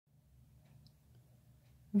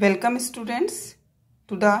Welcome students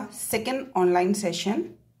to the second online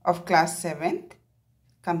session of class 7th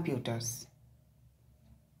computers.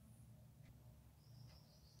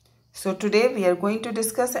 So today we are going to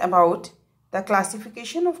discuss about the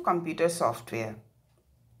classification of computer software.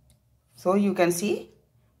 So you can see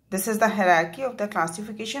this is the hierarchy of the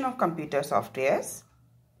classification of computer softwares.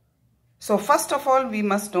 So first of all we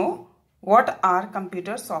must know what are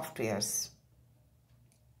computer softwares.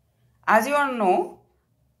 As you all know,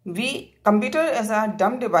 computer is a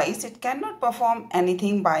dumb device. It cannot perform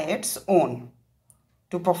anything by its own.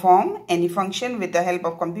 To perform any function with the help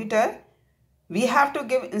of computer, we have to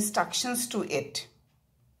give instructions to it.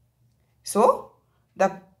 So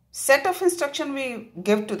the set of instruction we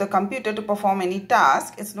give to the computer to perform any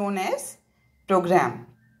task is known as program.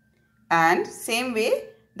 And same way,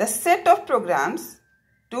 the set of programs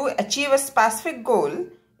to achieve a specific goal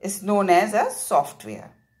is known as a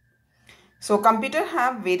software. So computer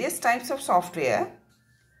have various types of software.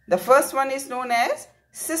 The first one is known as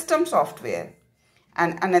system software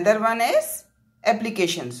and another one is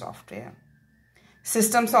application software.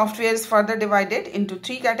 System software is further divided into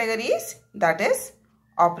three categories, that is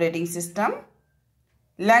operating system,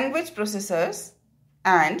 language processors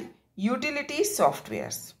and utility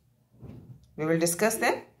softwares. We will discuss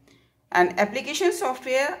them. And application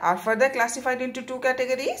software are further classified into two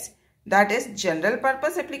categories, that is general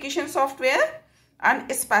purpose application software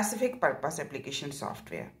and specific purpose application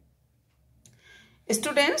software.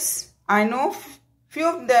 Students, I know few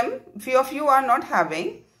of you are not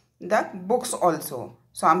having the books also.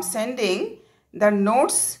 So I am sending the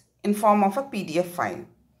notes in form of a PDF file.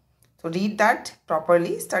 So read that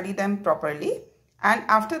properly, study them properly, and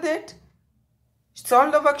after that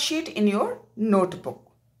solve the worksheet in your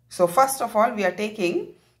notebook. So first of all we are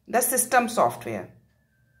taking the system software.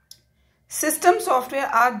 System software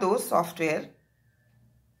are those software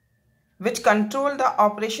which control the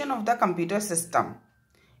operation of the computer system.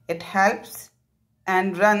 It helps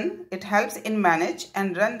in manage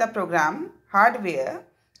and run the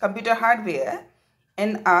computer hardware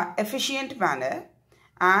in an efficient manner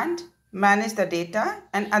and manage the data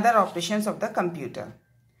and other operations of the computer.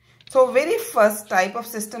 So very first type of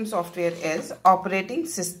system software is operating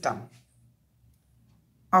system.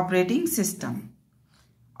 Operating system.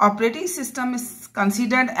 Operating system is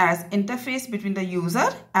considered as interface between the user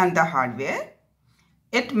and the hardware.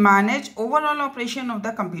 It manages overall operation of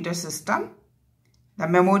the computer system. The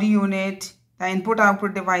memory unit, the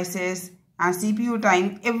input-output devices and CPU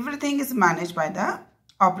time, everything is managed by the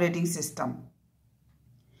operating system.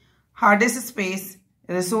 Hard disk space,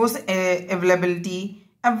 resource availability,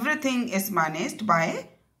 everything is managed by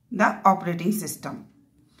the operating system.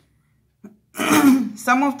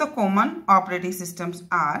 Some of the common operating systems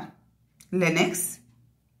are Linux,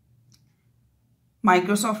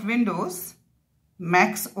 Microsoft Windows,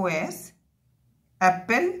 Mac OS,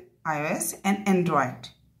 Apple iOS and Android.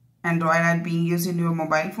 Android are being used in your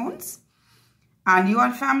mobile phones, and you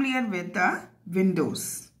are familiar with the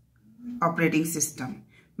Windows operating system.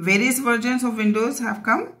 Various versions of Windows have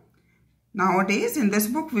come. Nowadays in this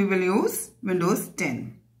book we will use Windows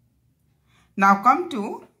 10. Now come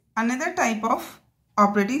to another type of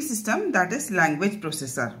operating system, that is language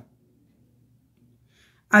processor.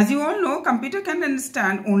 As you all know, computer can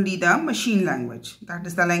understand only the machine language, that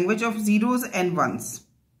is the language of zeros and ones.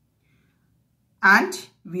 And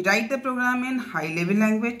we write the program in high level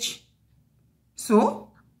language.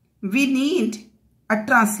 So we need a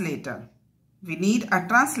translator. We need a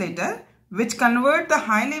translator which convert the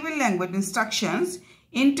high level language instructions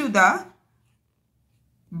into the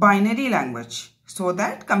binary language so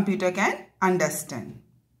that computer can understand.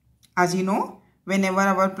 As you know, whenever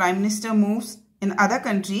our Prime Minister moves in other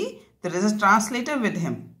country, there is a translator with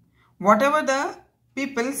him. Whatever the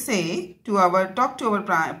people say talk to our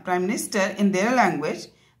Prime Minister in their language,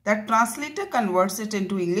 that translator converts it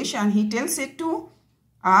into English and he tells it to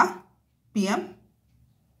a PM.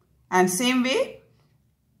 And same way,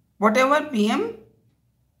 whatever PM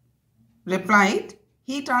replied,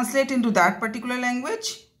 he translates into that particular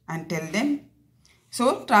language and tell them.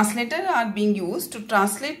 So translators are being used to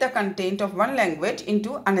translate the content of one language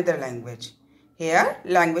into another language. Here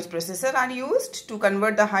language processors are used to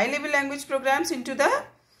convert the high level language programs into the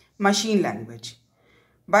machine language.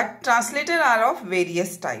 But translators are of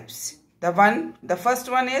various types. The first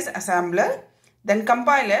one is assembler, then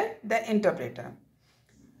compiler, then interpreter.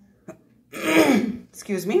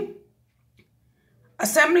 Excuse me.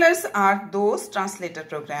 Assemblers are those translator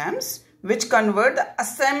programs which convert the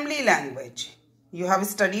assembly language. You have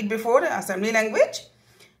studied before assembly language,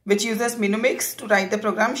 which uses mnemonics to write the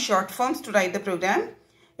program, short forms to write the program.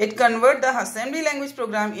 it converts the assembly language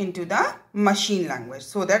program into the machine language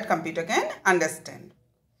so that computer can understand.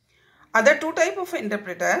 Other two type of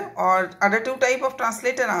interpreter or other two type of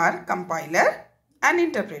translator are compiler and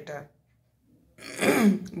interpreter.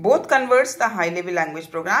 Both converts the high level language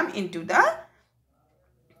program into the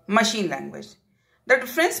machine language. The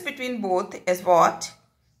difference between both is what?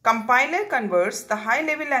 Compiler converts the high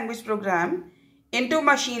level language program into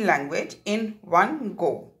machine language in one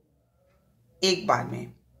go. एक बार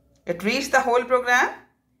में. It reads the whole program,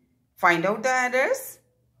 find out the errors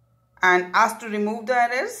and ask to remove the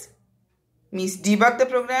errors, means debug the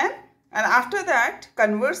program, and after that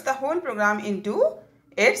converts the whole program into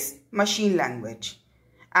its machine language.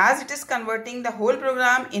 As it is converting the whole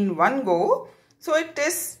program in one go, so it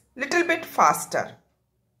is little bit faster.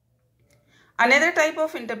 Another type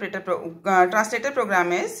of translator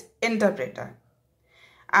program is interpreter,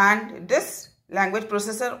 and this language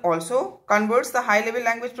processor also converts the high level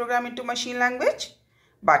language program into machine language,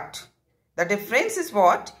 but the difference is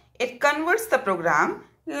what? It converts the program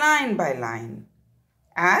line by line,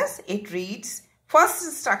 as it reads first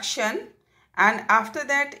instruction and after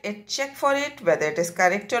that it checks for it whether it is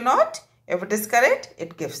correct or not. If it is correct,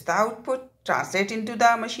 it gives the output, translate into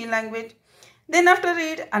the machine language. Then after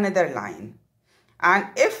read another line, and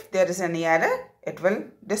if there is any error, it will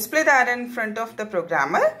display the error in front of the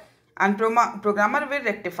programmer, and programmer will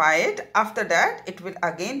rectify it. After that, it will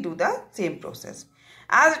again do the same process.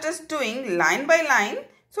 As it is doing line by line,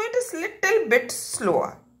 so it is little bit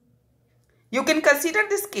slower. You can consider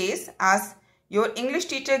this case as your English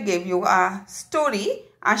teacher gave you a story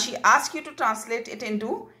and she asked you to translate it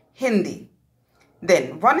into Hindi.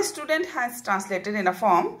 Then one student has translated in a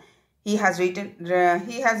form. He has read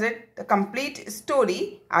the complete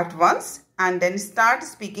story at once and then start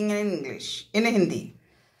speaking in English, in Hindi.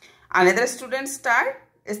 Another student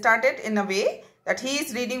started in a way that he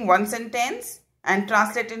is reading one sentence and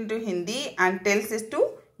translate into Hindi and tells it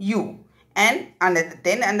to you. And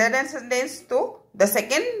then another sentence, so the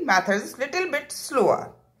second method is little bit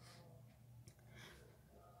slower.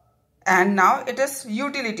 And now it is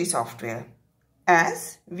utility software.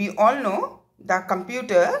 As we all know, the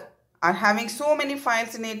computer are having so many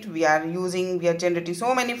files in it. We are generating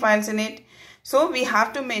so many files in it. So we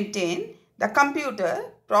have to maintain the computer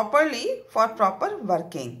properly for proper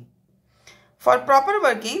working. For proper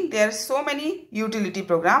working, there are so many utility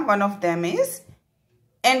programs. One of them is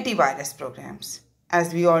antivirus programs.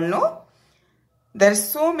 As we all know, there are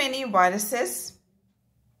so many viruses,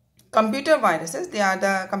 computer viruses.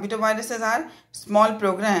 Computer viruses are small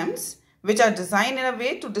programs which are designed in a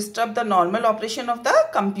way to disrupt the normal operation of the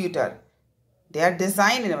computer. They are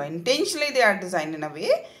designed in a way, intentionally they are designed in a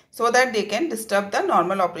way so that they can disturb the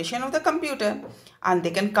normal operation of the computer, and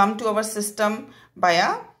they can come to our system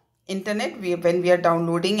via internet. When we are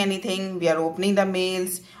downloading anything, we are opening the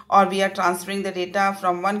mails, or we are transferring the data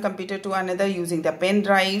from one computer to another using the pen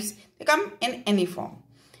drives. They come in any form.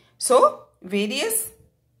 So various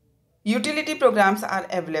utility programs are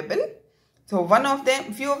available. So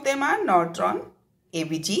few of them are Norton,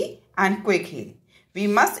 ABG and Quick Heal. We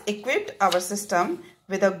must equip our system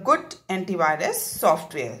with a good antivirus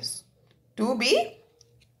softwares to be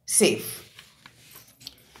safe.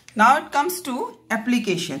 Now it comes to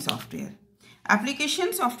application software.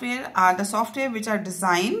 Application software are the software which are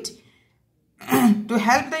designed to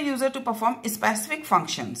help the user to perform specific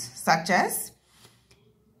functions, such as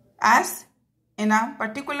in a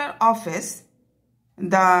particular office,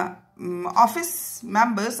 the office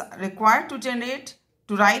members are required to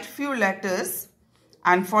write few letters,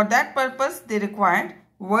 and for that purpose they required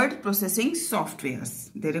word processing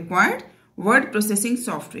softwares. The word processing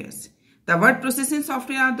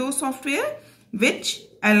software are those software which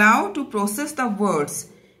allow to process the words,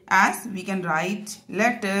 as we can write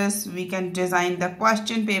letters, we can design the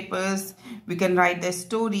question papers, we can write the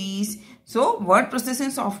stories. So word processing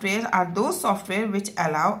software are those software which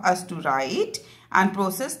allow us to write and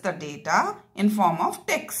process the data in form of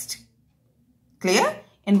text. Clear?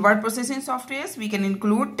 In word processing softwares, we can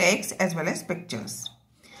include text as well as pictures.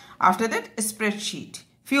 After that, a spreadsheet.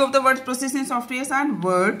 Few of the word processing softwares are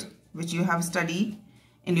Word, which you have studied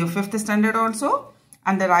in your 5th standard also,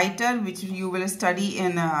 and the Writer, which you will study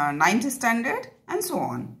in 9th standard, and so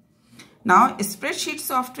on. Now, spreadsheet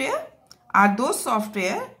software are those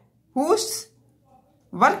software whose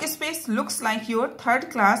workspace looks like your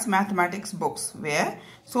 3rd class mathematics books, where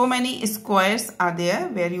so many squares are there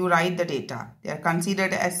where you write the data. They are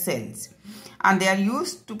considered as cells and they are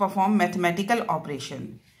used to perform mathematical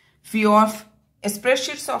operation. Few of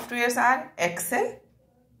spreadsheet softwares are Excel,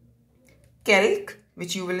 Calc,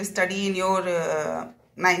 which you will study in your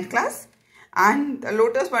 9th class, and the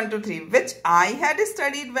Lotus 123, which I had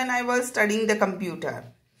studied when I was studying the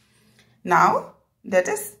computer. Now that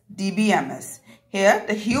is DBMS. Here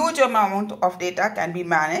the huge amount of data can be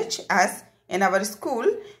managed, as in our school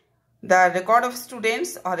the record of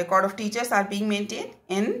students or record of teachers are being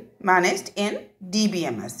managed in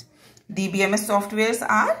DBMS. DBMS softwares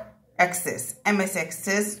are Access, MS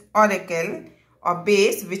Access, Oracle or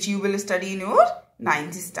Base, which you will study in your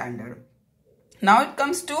 9th standard. Now it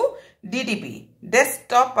comes to DTP,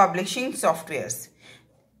 Desktop Publishing Softwares.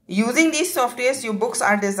 Using these softwares, your books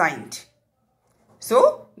are designed.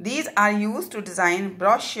 So these are used to design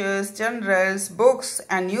brochures, journals, books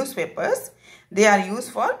and newspapers. They are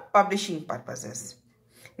used for publishing purposes.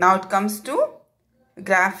 Now it comes to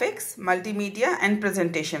graphics, multimedia and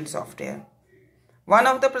presentation software. One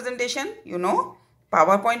of the presentation,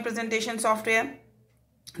 PowerPoint presentation software.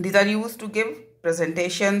 These are used to give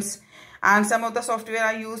presentations, and some of the software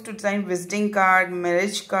are used to design visiting card,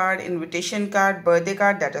 marriage card, invitation card, birthday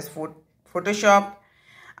card, that is Photoshop.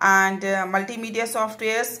 And multimedia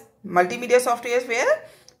softwares where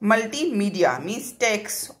multimedia means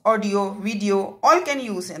text, audio, video, all can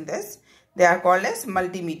use in this. They are called as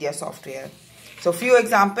multimedia software. So few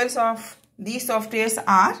examples of these softwares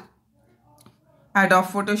are Adobe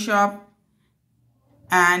Photoshop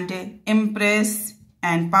and Impress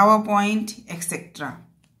and PowerPoint, etc.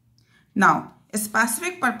 Now,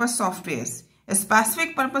 specific purpose softwares.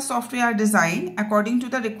 Specific purpose software are designed according to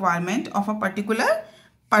the requirement of a particular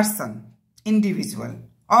person, individual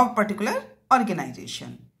or particular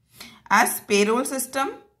organization, as payroll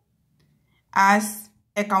system, as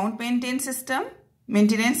account maintenance system,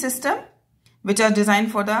 which are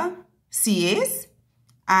designed for the CAs,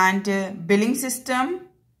 and billing system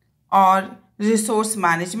or resource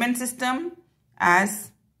management system,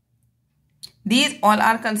 as these all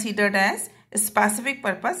are considered as specific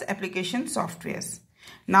purpose application softwares.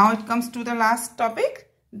 Now it comes to the last topic,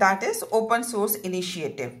 that is open source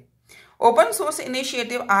initiative. Open source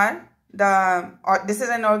initiative this is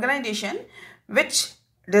an organization which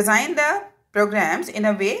design the programs in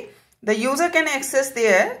a way the user can access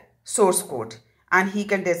their source code, and he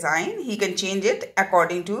can change it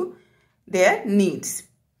according to their needs.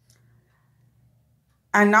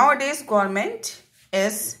 And nowadays government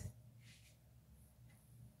is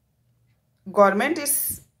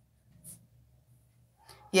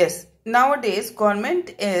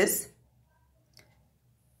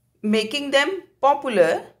making them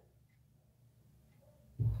popular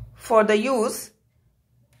for the use.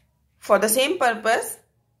 For the same purpose,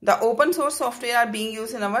 the open source software are being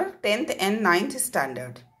used in our 10th and 9th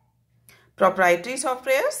standard. Proprietary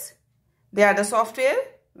softwares, they are the software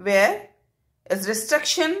where is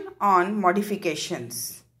restriction on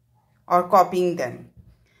modifications or copying them.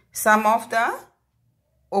 Some of the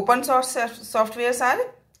open source softwares are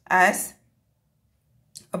as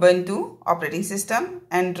Ubuntu operating system,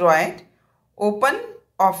 Android, Open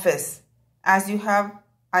Office. As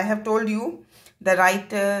I have told you, the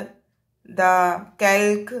Writer, the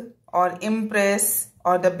Calc or Impress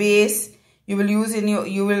or the Base you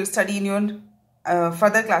will study in your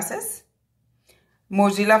further classes.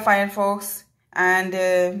 Mozilla Firefox and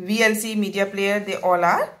VLC Media Player, they all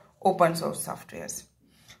are open source softwares.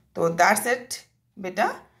 So that's it,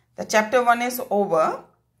 beta. The chapter 1 is over.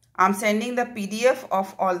 I'm sending the PDF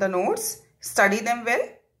of all the notes. Study them well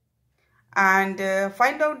and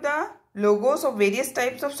find out the logos of various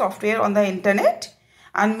types of software on the internet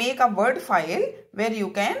and make a Word file where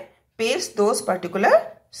you can paste those particular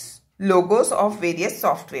logos of various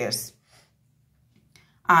softwares.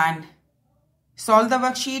 And solve the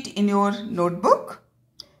worksheet in your notebook.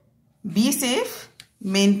 Be safe,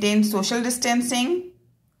 maintain social distancing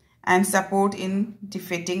and support in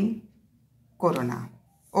defeating Corona.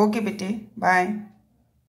 Okay, bete. Bye.